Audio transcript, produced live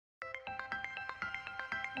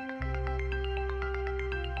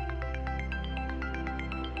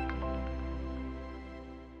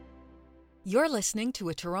You're listening to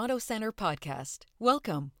a Toronto Centre podcast.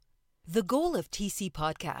 Welcome. The goal of TC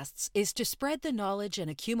Podcasts is to spread the knowledge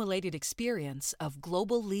and accumulated experience of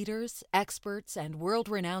global leaders, experts, and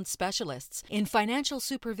world-renowned specialists in financial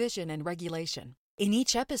supervision and regulation. In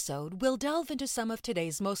each episode, we'll delve into some of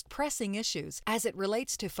today's most pressing issues as it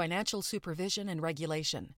relates to financial supervision and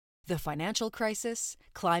regulation. The financial crisis,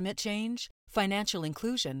 climate change, financial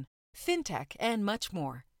inclusion, fintech, and much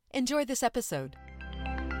more. Enjoy this episode.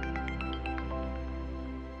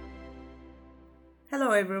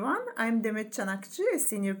 Hello everyone, I'm Demet Çanakçı, a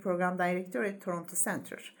Senior Program Director at Toronto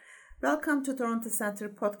Centre. Welcome to Toronto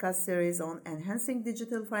Centre podcast series on enhancing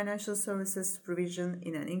digital financial services supervision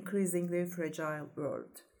in an increasingly fragile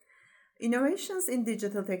world. Innovations in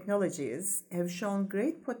digital technologies have shown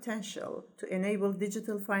great potential to enable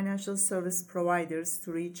digital financial service providers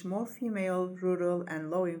to reach more female, rural, and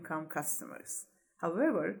low-income customers.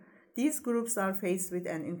 However, these groups are faced with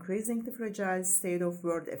an increasingly fragile state of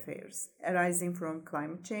world affairs, arising from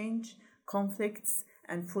climate change, conflicts,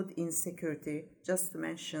 and food insecurity, just to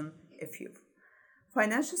mention a few.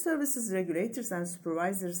 Financial services regulators and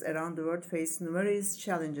supervisors around the world face numerous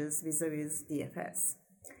challenges vis-à-vis DFS.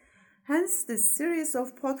 Hence, this series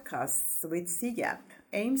of podcasts with CGAP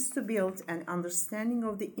aims to build an understanding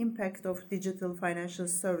of the impact of digital financial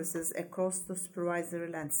services across the supervisory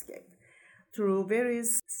landscape through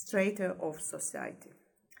various strata of society.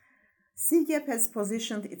 CGAP has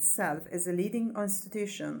positioned itself as a leading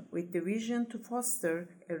institution with the vision to foster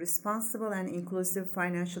a responsible and inclusive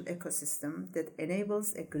financial ecosystem that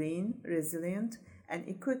enables a green, resilient, and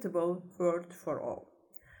equitable world for all.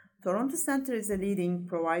 Toronto Centre is a leading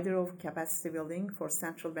provider of capacity building for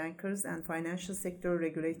central bankers and financial sector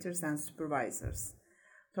regulators and supervisors.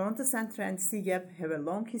 Toronto Centre and CGAP have a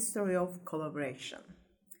long history of collaboration.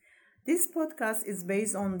 This podcast is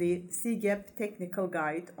based on the CGAP Technical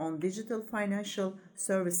Guide on Digital Financial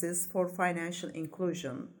Services for Financial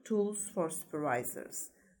Inclusion, Tools for Supervisors,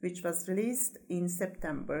 which was released in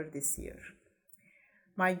September this year.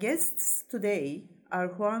 My guests today are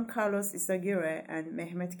Juan Carlos Izaguirre and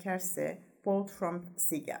Mehmet Kerse, both from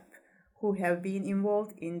CGAP, who have been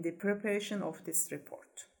involved in the preparation of this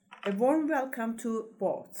report. A warm welcome to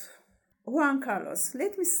both. Juan Carlos,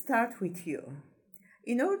 let me start with you.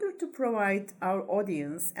 In order to provide our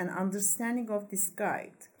audience an understanding of this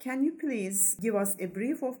guide, can you please give us a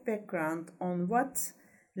brief of background on what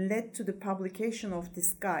led to the publication of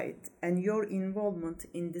this guide and your involvement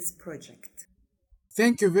in this project?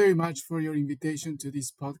 Thank you very much for your invitation to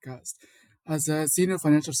this podcast. As a senior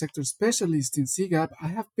financial sector specialist in CGAP, I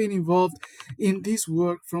have been involved in this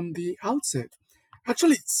work from the outset.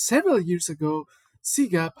 Actually, several years ago,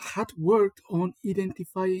 CGAP had worked on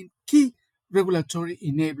identifying key regulatory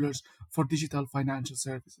enablers for digital financial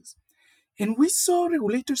services. And we saw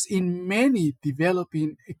regulators in many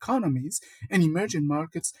developing economies and emerging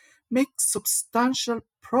markets make substantial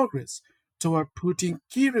progress toward putting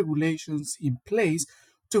key regulations in place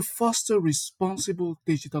to foster responsible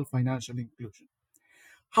digital financial inclusion.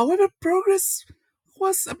 However, progress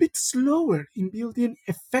was a bit slower in building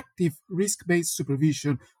effective risk-based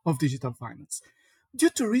supervision of digital finance, due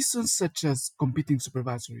to reasons such as competing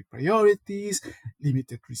supervisory priorities,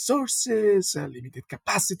 limited resources, limited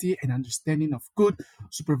capacity, and understanding of good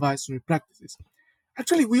supervisory practices.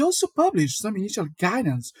 Actually, we also published some initial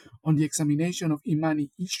guidance on the examination of e-money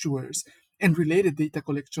issuers and related data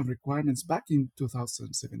collection requirements back in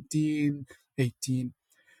 2017-18.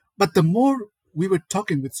 But the more we were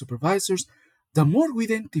talking with supervisors, the more we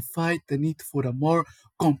identified the need for a more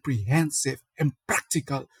comprehensive and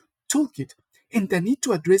practical toolkit and the need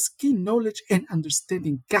to address key knowledge and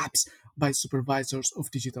understanding gaps by supervisors of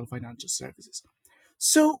digital financial services.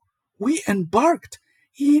 So we embarked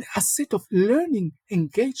in a set of learning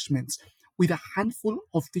engagements with a handful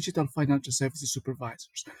of digital financial services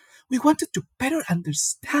supervisors. We wanted to better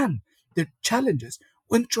understand their challenges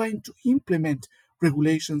when trying to implement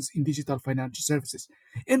regulations in digital financial services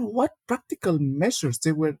and what practical measures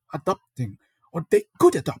they were adopting or they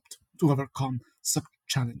could adopt to overcome such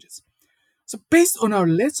challenges. So based on our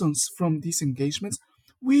lessons from these engagements,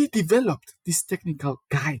 we developed this technical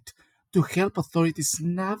guide to help authorities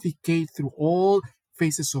navigate through all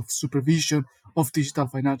phases of supervision of digital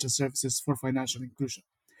financial services for financial inclusion.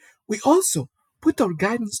 We also put our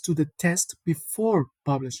guidance to the test before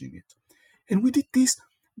publishing it. And we did this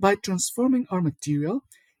by transforming our material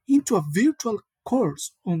into a virtual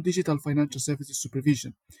course on digital financial services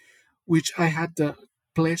supervision, which I had the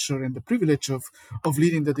pleasure and the privilege of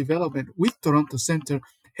leading the development with Toronto Centre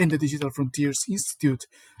and the Digital Frontiers Institute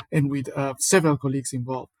and with several colleagues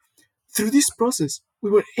involved. Through this process,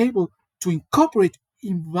 we were able to incorporate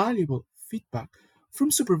invaluable feedback from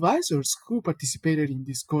supervisors who participated in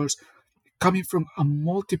this course coming from a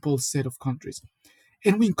multiple set of countries.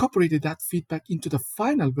 And we incorporated that feedback into the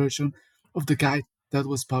final version of the guide that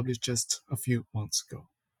was published just a few months ago.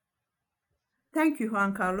 Thank you,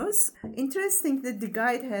 Juan Carlos. Interesting that the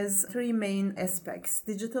guide has three main aspects: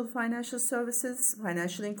 digital financial services,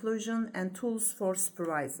 financial inclusion, and tools for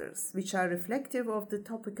supervisors, which are reflective of the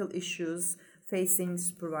topical issues facing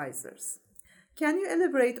supervisors. Can you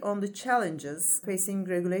elaborate on the challenges facing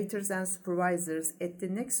regulators and supervisors at the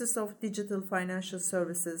nexus of digital financial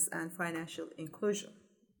services and financial inclusion?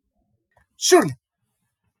 Surely,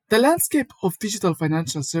 the landscape of digital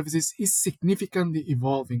financial services is significantly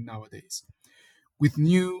evolving nowadays, with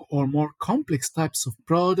new or more complex types of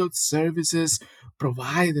products, services,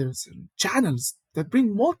 providers, and channels that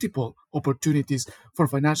bring multiple opportunities for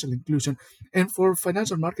financial inclusion and for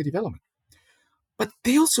financial market development. But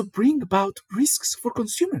they also bring about risks for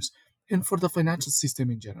consumers and for the financial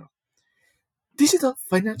system in general. Digital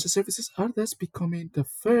financial services are thus becoming the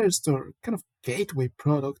first or kind of gateway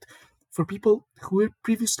product for people who were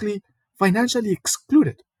previously financially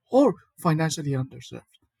excluded or financially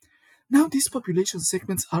underserved. Now, these population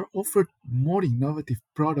segments are offered more innovative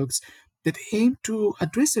products that aim to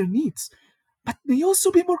address their needs, but may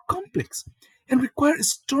also be more complex and require a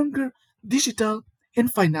stronger digital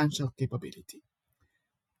and financial capability.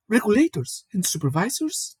 Regulators and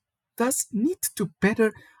supervisors thus need to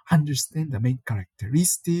better understand the main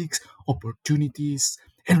characteristics, opportunities,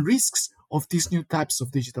 and risks of these new types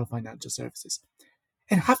of digital financial services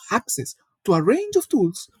and have access to a range of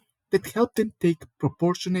tools that help them take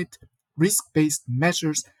proportionate, risk based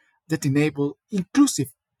measures that enable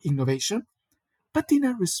inclusive innovation, but in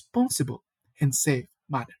a responsible and safe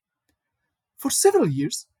manner. For several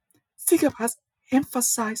years, SIGAP has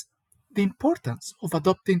emphasized the importance of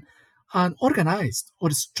adopting an organized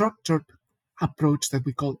or structured approach that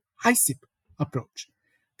we call ICIP approach.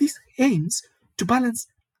 This aims to balance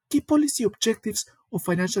key policy objectives of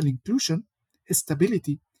financial inclusion,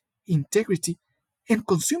 stability, integrity, and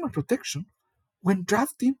consumer protection when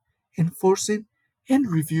drafting, enforcing,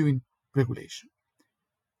 and reviewing regulation.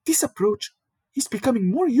 This approach is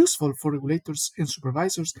becoming more useful for regulators and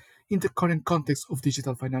supervisors in the current context of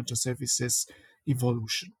digital financial services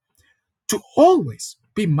evolution. To always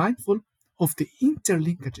be mindful of the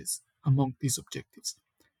interlinkages among these objectives.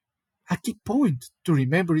 A key point to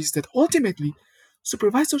remember is that ultimately,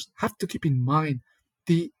 supervisors have to keep in mind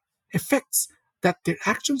the effects that their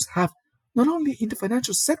actions have not only in the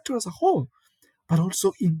financial sector as a whole, but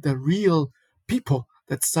also in the real people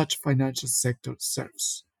that such financial sector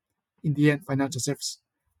serves. In the end, financial services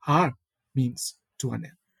are means to an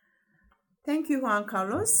end. Thank you, Juan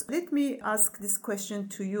Carlos. Let me ask this question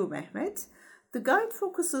to you, Mehmet. The guide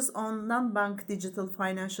focuses on non-bank digital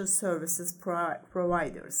financial services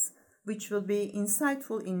providers, which will be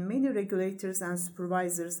insightful in many regulators and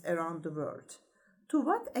supervisors around the world. To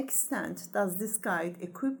what extent does this guide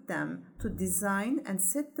equip them to design and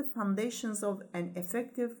set the foundations of an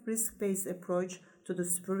effective risk-based approach to the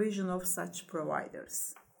supervision of such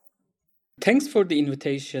providers? Thanks for the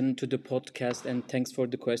invitation to the podcast and thanks for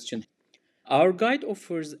the question. Our guide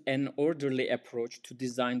offers an orderly approach to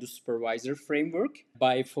design the supervisor framework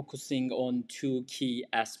by focusing on two key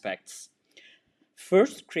aspects.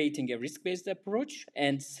 First, creating a risk based approach,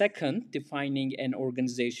 and second, defining an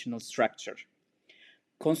organizational structure.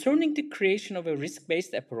 Concerning the creation of a risk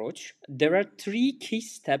based approach, there are three key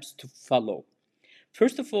steps to follow.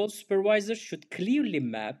 First of all, supervisors should clearly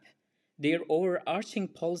map their overarching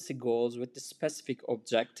policy goals with the specific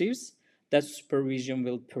objectives that supervision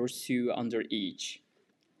will pursue under each.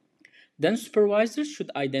 Then, supervisors should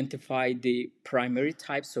identify the primary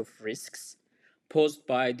types of risks posed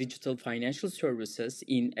by digital financial services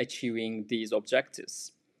in achieving these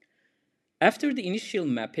objectives. After the initial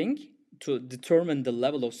mapping, to determine the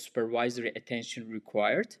level of supervisory attention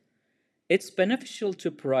required, it's beneficial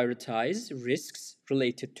to prioritize risks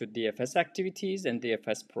related to DFS activities and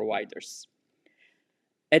DFS providers.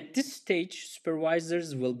 At this stage,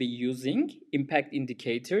 supervisors will be using impact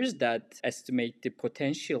indicators that estimate the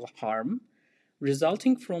potential harm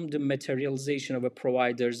resulting from the materialization of a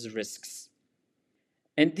provider's risks.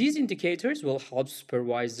 And these indicators will help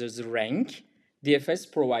supervisors rank DFS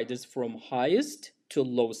providers from highest to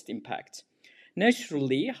lowest impact.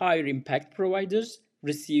 Naturally, higher impact providers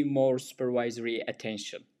receive more supervisory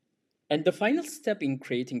attention. And the final step in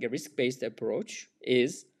creating a risk based approach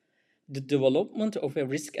is the development of a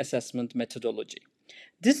risk assessment methodology.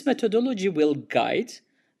 This methodology will guide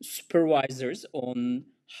supervisors on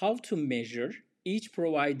how to measure each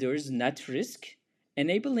provider's net risk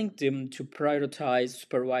enabling them to prioritize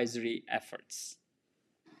supervisory efforts.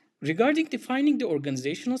 Regarding defining the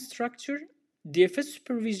organizational structure, DFS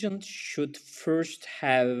supervision should first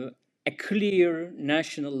have a clear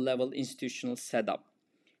national level institutional setup.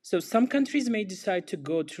 So, some countries may decide to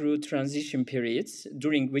go through transition periods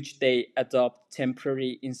during which they adopt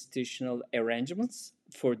temporary institutional arrangements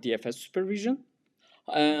for DFS supervision.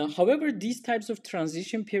 However, these types of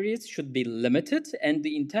transition periods should be limited, and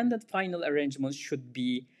the intended final arrangements should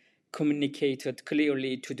be communicated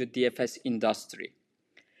clearly to the DFS industry.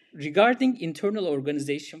 Regarding internal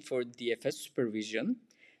organization for DFS supervision,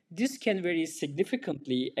 this can vary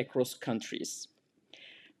significantly across countries.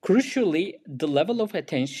 Crucially, the level of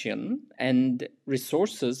attention and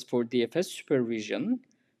resources for DFS supervision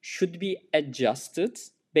should be adjusted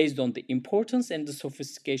based on the importance and the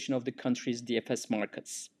sophistication of the country's DFS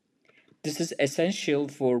markets. This is essential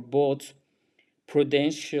for both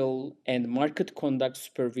prudential and market conduct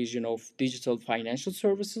supervision of digital financial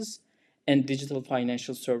services and digital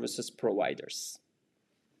financial services providers.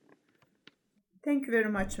 Thank you very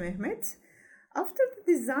much, Mehmet. After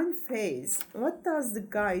the design phase, what does the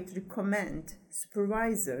guide recommend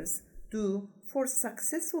supervisors do for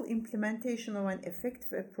successful implementation of an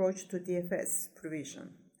effective approach to DFS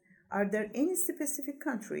provision? Are there any specific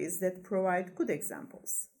countries that provide good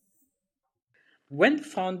examples? When the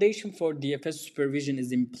foundation for DFS supervision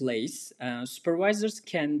is in place, supervisors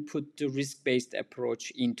can put the risk based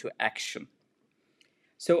approach into action.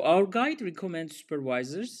 So, our guide recommends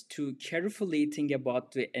supervisors to carefully think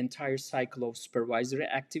about the entire cycle of supervisory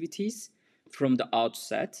activities from the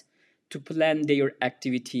outset to plan their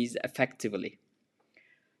activities effectively.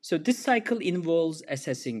 So, this cycle involves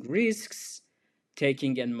assessing risks,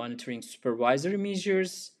 taking and monitoring supervisory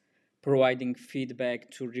measures, providing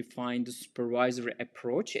feedback to refine the supervisory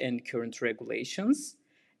approach and current regulations,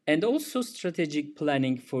 and also strategic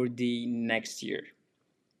planning for the next year.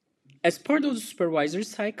 As part of the supervisory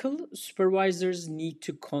cycle, supervisors need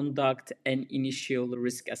to conduct an initial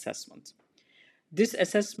risk assessment. This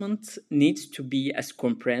assessment needs to be as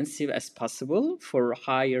comprehensive as possible for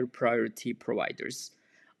higher priority providers,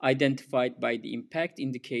 identified by the impact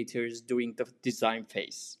indicators during the design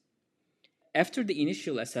phase. After the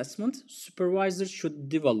initial assessment, supervisors should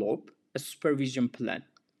develop a supervision plan.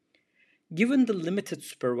 Given the limited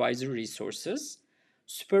supervisory resources,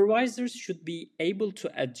 supervisors should be able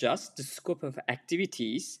to adjust the scope of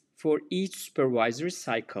activities for each supervisory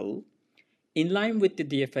cycle in line with the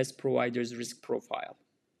DFS provider's risk profile.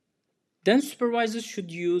 Then supervisors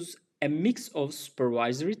should use a mix of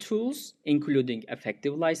supervisory tools, including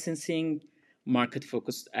effective licensing, market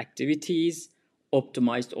focused activities,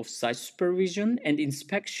 optimized off-site supervision, and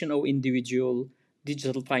inspection of individual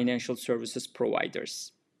digital financial services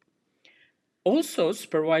providers. Also,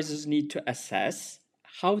 supervisors need to assess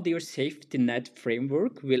how their safety net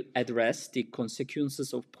framework will address the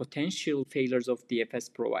consequences of potential failures of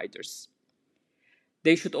DFS providers.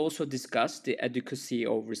 They should also discuss the adequacy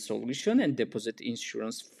of resolution and deposit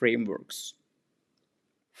insurance frameworks.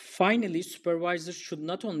 Finally, supervisors should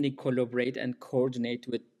not only collaborate and coordinate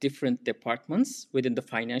with different departments within the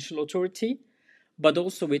financial authority, but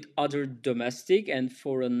also with other domestic and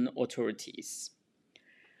foreign authorities.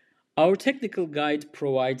 Our technical guide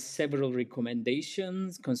provides several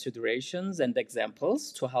recommendations, considerations, and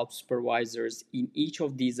examples to help supervisors in each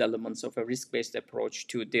of these elements of a risk based approach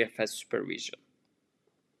to DFS supervision.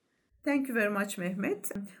 Thank you very much, Mehmet.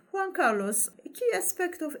 Juan Carlos, a key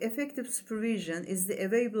aspect of effective supervision is the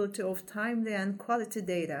availability of timely and quality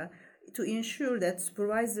data to ensure that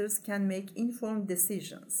supervisors can make informed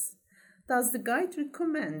decisions. Does the guide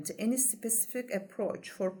recommend any specific approach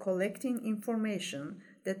for collecting information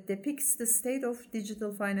that depicts the state of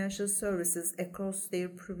digital financial services across their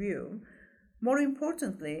purview? More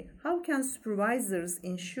importantly, how can supervisors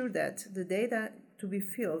ensure that the data to be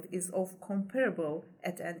filled is of comparable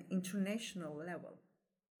at an international level?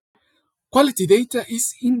 Quality data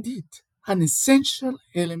is indeed an essential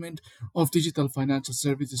element of digital financial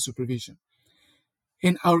services supervision.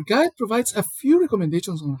 And our guide provides a few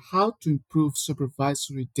recommendations on how to improve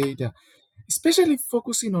supervisory data, especially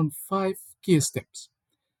focusing on 5 key steps: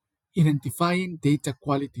 identifying data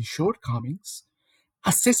quality shortcomings,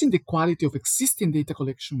 assessing the quality of existing data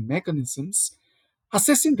collection mechanisms,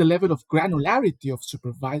 assessing the level of granularity of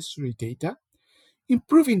supervisory data,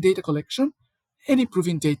 improving data collection, and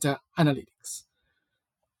improving data analytics.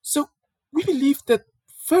 So, we believe that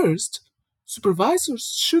first,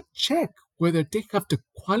 supervisors should check whether they have the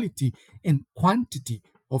quality and quantity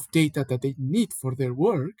of data that they need for their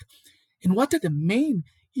work and what are the main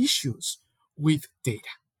issues with data.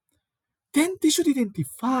 then they should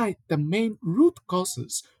identify the main root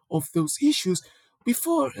causes of those issues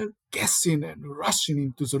before guessing and rushing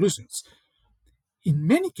into solutions. In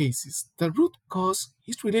many cases, the root cause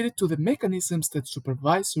is related to the mechanisms that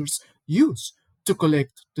supervisors use to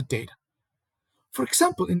collect the data. For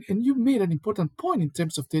example, and you made an important point in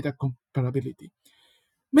terms of data comparability.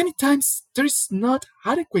 Many times, there is not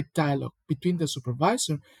adequate dialogue between the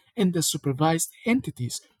supervisor and the supervised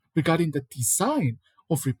entities regarding the design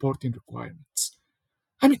of reporting requirements.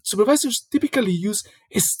 Supervisors typically use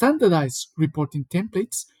standardized reporting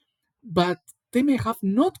templates, but they may have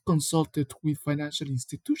not consulted with financial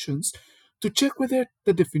institutions to check whether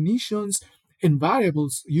the definitions and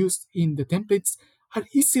variables used in the templates are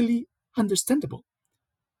easily understandable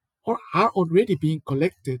or are already being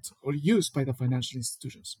collected or used by the financial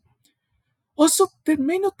institutions. Also, there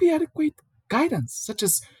may not be adequate guidance, such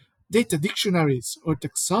as data dictionaries or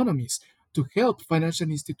taxonomies, to help financial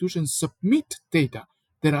institutions submit data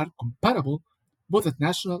that are comparable both at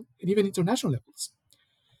national and even international levels.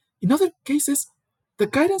 In other cases, the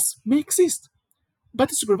guidance may exist, but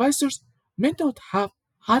the supervisors may not have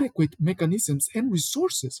adequate mechanisms and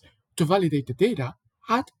resources to validate the data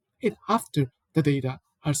at and after the data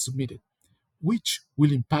are submitted, which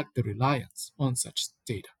will impact the reliance on such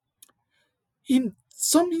data. In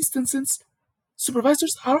some instances,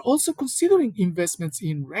 supervisors are also considering investments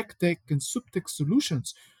in RegTech and SubTech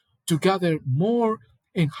solutions to gather more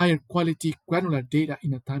and higher quality granular data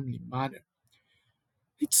in a timely manner.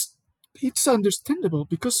 It's it's understandable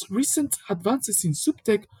because recent advances in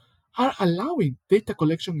SubTech are allowing data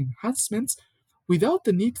collection enhancements without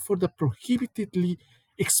the need for the prohibitively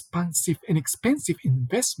expansive and expensive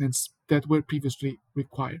investments that were previously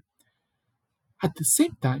required. At the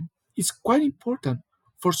same time, it's quite important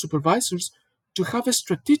for supervisors to have a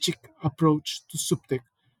strategic approach to SubTech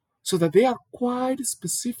so that they are quite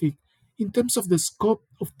specific in terms of the scope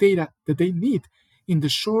of data that they need in the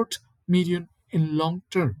short, medium, and long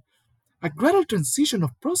term. A gradual transition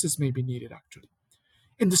of process may be needed actually,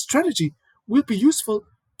 and the strategy will be useful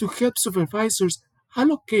to help supervisors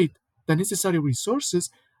allocate the necessary resources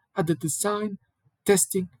at the design,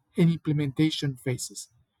 testing, and implementation phases.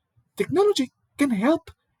 Technology can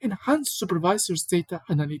help enhance supervisors' data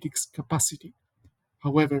analytics capacity.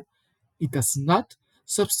 However, it does not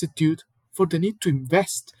substitute for the need to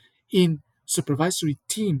invest in supervisory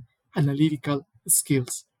team analytical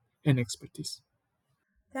skills and expertise.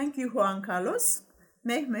 Thank you, Juan Carlos.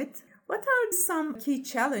 Mehmet, what are some key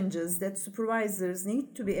challenges that supervisors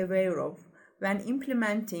need to be aware of when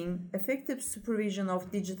implementing effective supervision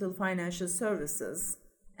of digital financial services?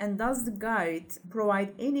 And does the guide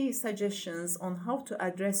provide any suggestions on how to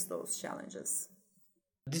address those challenges?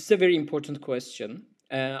 This is a very important question.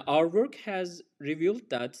 Our work has revealed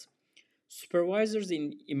that supervisors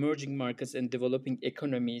in emerging markets and developing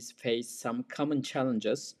economies face some common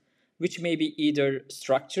challenges, which may be either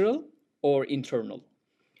structural or internal.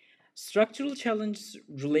 Structural challenges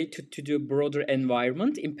related to the broader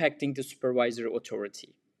environment impacting the supervisory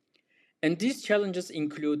authority. And these challenges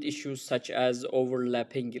include issues such as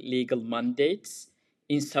overlapping legal mandates,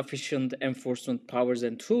 insufficient enforcement powers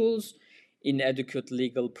and tools, inadequate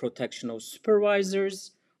legal protection of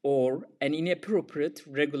supervisors, or an inappropriate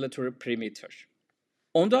regulatory perimeter.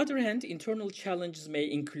 On the other hand, internal challenges may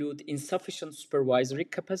include insufficient supervisory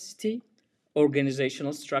capacity,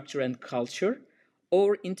 organizational structure and culture,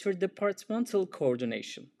 or interdepartmental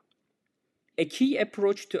coordination. A key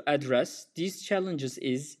approach to address these challenges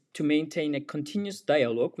is to maintain a continuous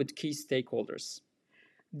dialogue with key stakeholders.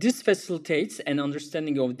 This facilitates an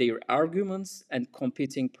understanding of their arguments and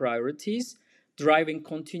competing priorities, driving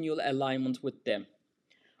continual alignment with them.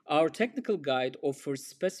 Our technical guide offers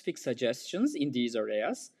specific suggestions in these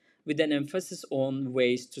areas, with an emphasis on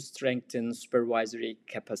ways to strengthen supervisory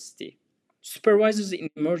capacity. Supervisors in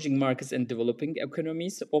emerging markets and developing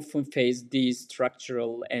economies often face these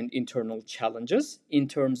structural and internal challenges in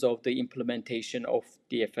terms of the implementation of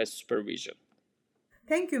DFS supervision.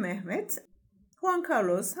 Thank you, Mehmet. Juan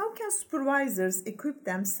Carlos, how can supervisors equip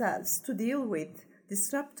themselves to deal with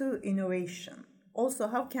disruptive innovation? Also,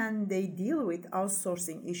 how can they deal with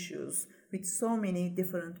outsourcing issues with so many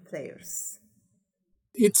different players?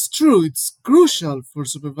 It's true, it's crucial for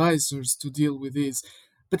supervisors to deal with this,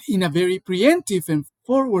 but in a very preemptive and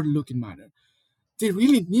forward looking manner. They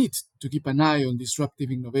really need to keep an eye on disruptive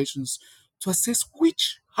innovations to assess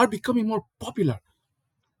which are becoming more popular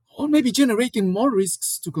or maybe generating more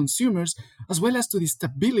risks to consumers as well as to the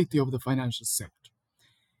stability of the financial sector.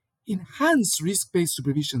 Enhance risk based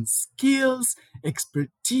supervision skills,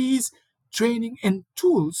 expertise, training, and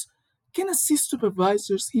tools can assist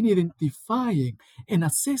supervisors in identifying and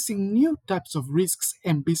assessing new types of risks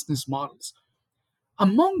and business models.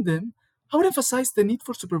 Among them, I would emphasize the need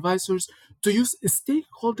for supervisors to use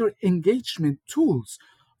stakeholder engagement tools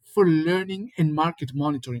for learning and market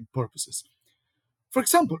monitoring purposes. For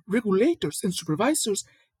example, regulators and supervisors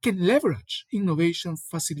can leverage innovation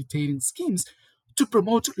facilitating schemes to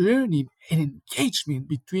promote learning and engagement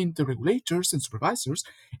between the regulators and supervisors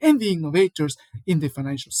and the innovators in the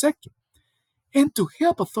financial sector, and to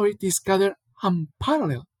help authorities gather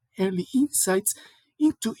unparalleled early insights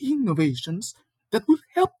into innovations that will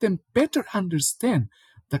help them better understand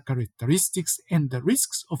the characteristics and the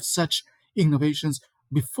risks of such innovations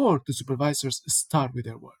before the supervisors start with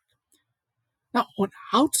their work. Now, on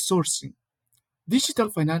outsourcing, digital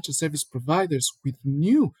financial service providers with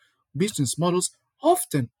new business models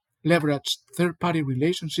often leverage third party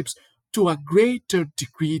relationships to a greater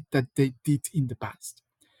degree than they did in the past.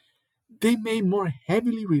 They may more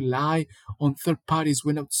heavily rely on third parties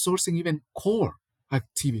when outsourcing even core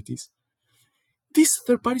activities. These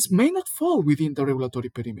third parties may not fall within the regulatory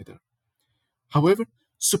perimeter. However,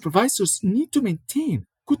 supervisors need to maintain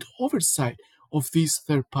good oversight of these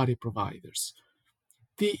third party providers.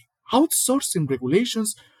 The outsourcing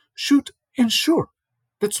regulations should ensure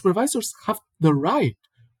that supervisors have the right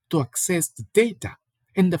to access the data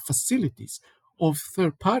and the facilities of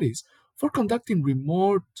third parties for conducting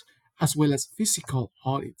remote as well as physical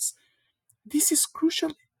audits. This is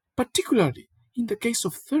crucial, particularly in the case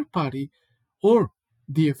of third party or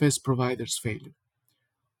DFS providers' failure.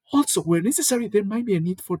 Also, where necessary, there might be a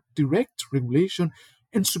need for direct regulation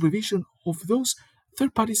and supervision of those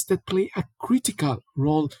third parties that play a critical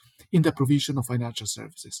role in the provision of financial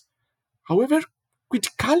services. However,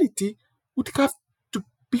 criticality would have to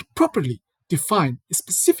be properly defined,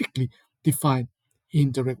 specifically defined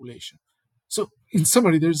in the regulation. So, in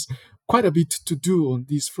summary, there's quite a bit to do on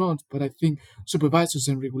this front, but I think supervisors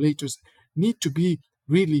and regulators need to be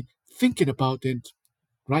really thinking about it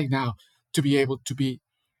right now to be able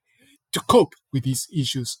to cope with these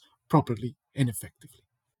issues properly and effectively.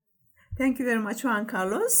 Thank you very much, Juan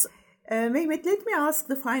Carlos. Mehmet, let me ask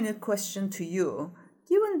the final question to you.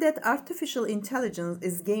 Given that artificial intelligence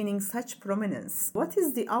is gaining such prominence, what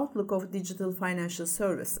is the outlook of digital financial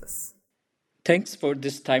services? Thanks for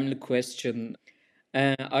this timely question.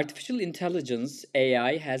 Artificial intelligence,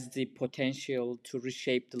 AI, has the potential to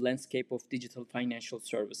reshape the landscape of digital financial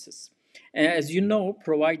services. As you know,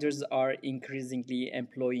 providers are increasingly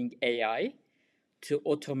employing AI to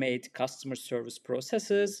automate customer service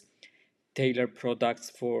processes, tailor products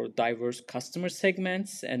for diverse customer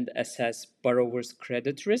segments, and assess borrowers'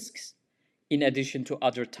 credit risks, in addition to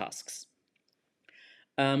other tasks.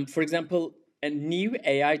 For example, a new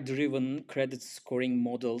AI driven credit scoring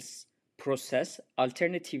models process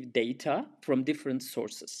alternative data from different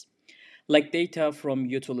sources, like data from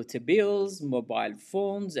utility bills, mobile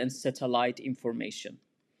phones, and satellite information.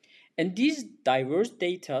 And these diverse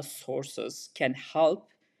data sources can help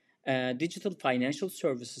digital financial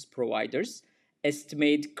services providers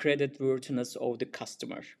estimate credit worthiness of the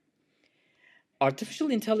customer.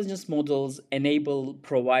 Artificial intelligence models enable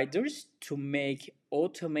providers to make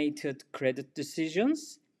automated credit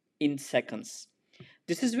decisions in seconds.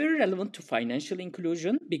 This is very relevant to financial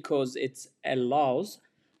inclusion because it allows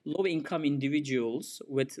low income individuals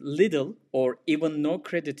with little or even no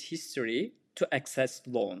credit history to access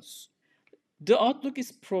loans. The outlook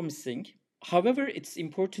is promising. However, it's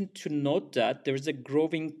important to note that there is a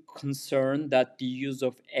growing concern that the use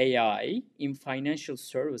of AI in financial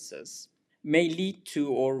services may lead to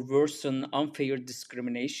or worsen unfair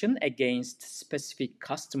discrimination against specific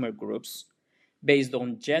customer groups based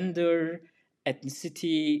on gender,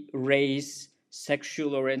 ethnicity, race,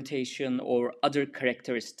 sexual orientation, or other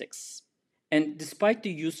characteristics. And despite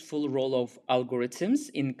the useful role of algorithms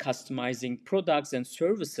in customizing products and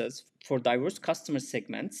services for diverse customer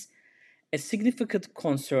segments, a significant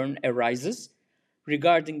concern arises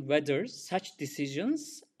regarding whether such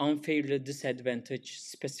decisions unfairly disadvantage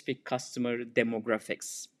specific customer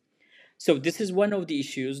demographics. So, this is one of the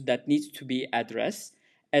issues that needs to be addressed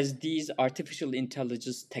as these artificial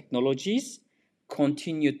intelligence technologies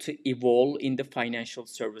continue to evolve in the financial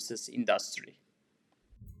services industry.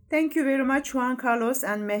 Thank you very much, Juan Carlos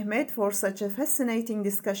and Mehmet, for such a fascinating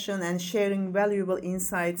discussion and sharing valuable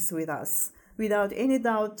insights with us. Without any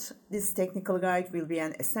doubt, this technical guide will be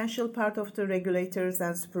an essential part of the regulators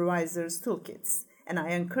and supervisors' toolkits, and I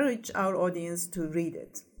encourage our audience to read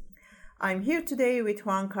it. I'm here today with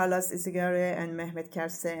Juan Carlos Izagare and Mehmet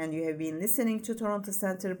Kerse, and you have been listening to Toronto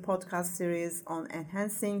Center podcast series on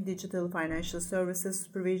enhancing digital financial services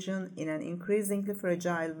supervision in an increasingly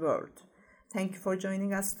fragile world. Thank you for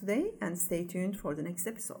joining us today, and stay tuned for the next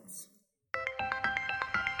episodes.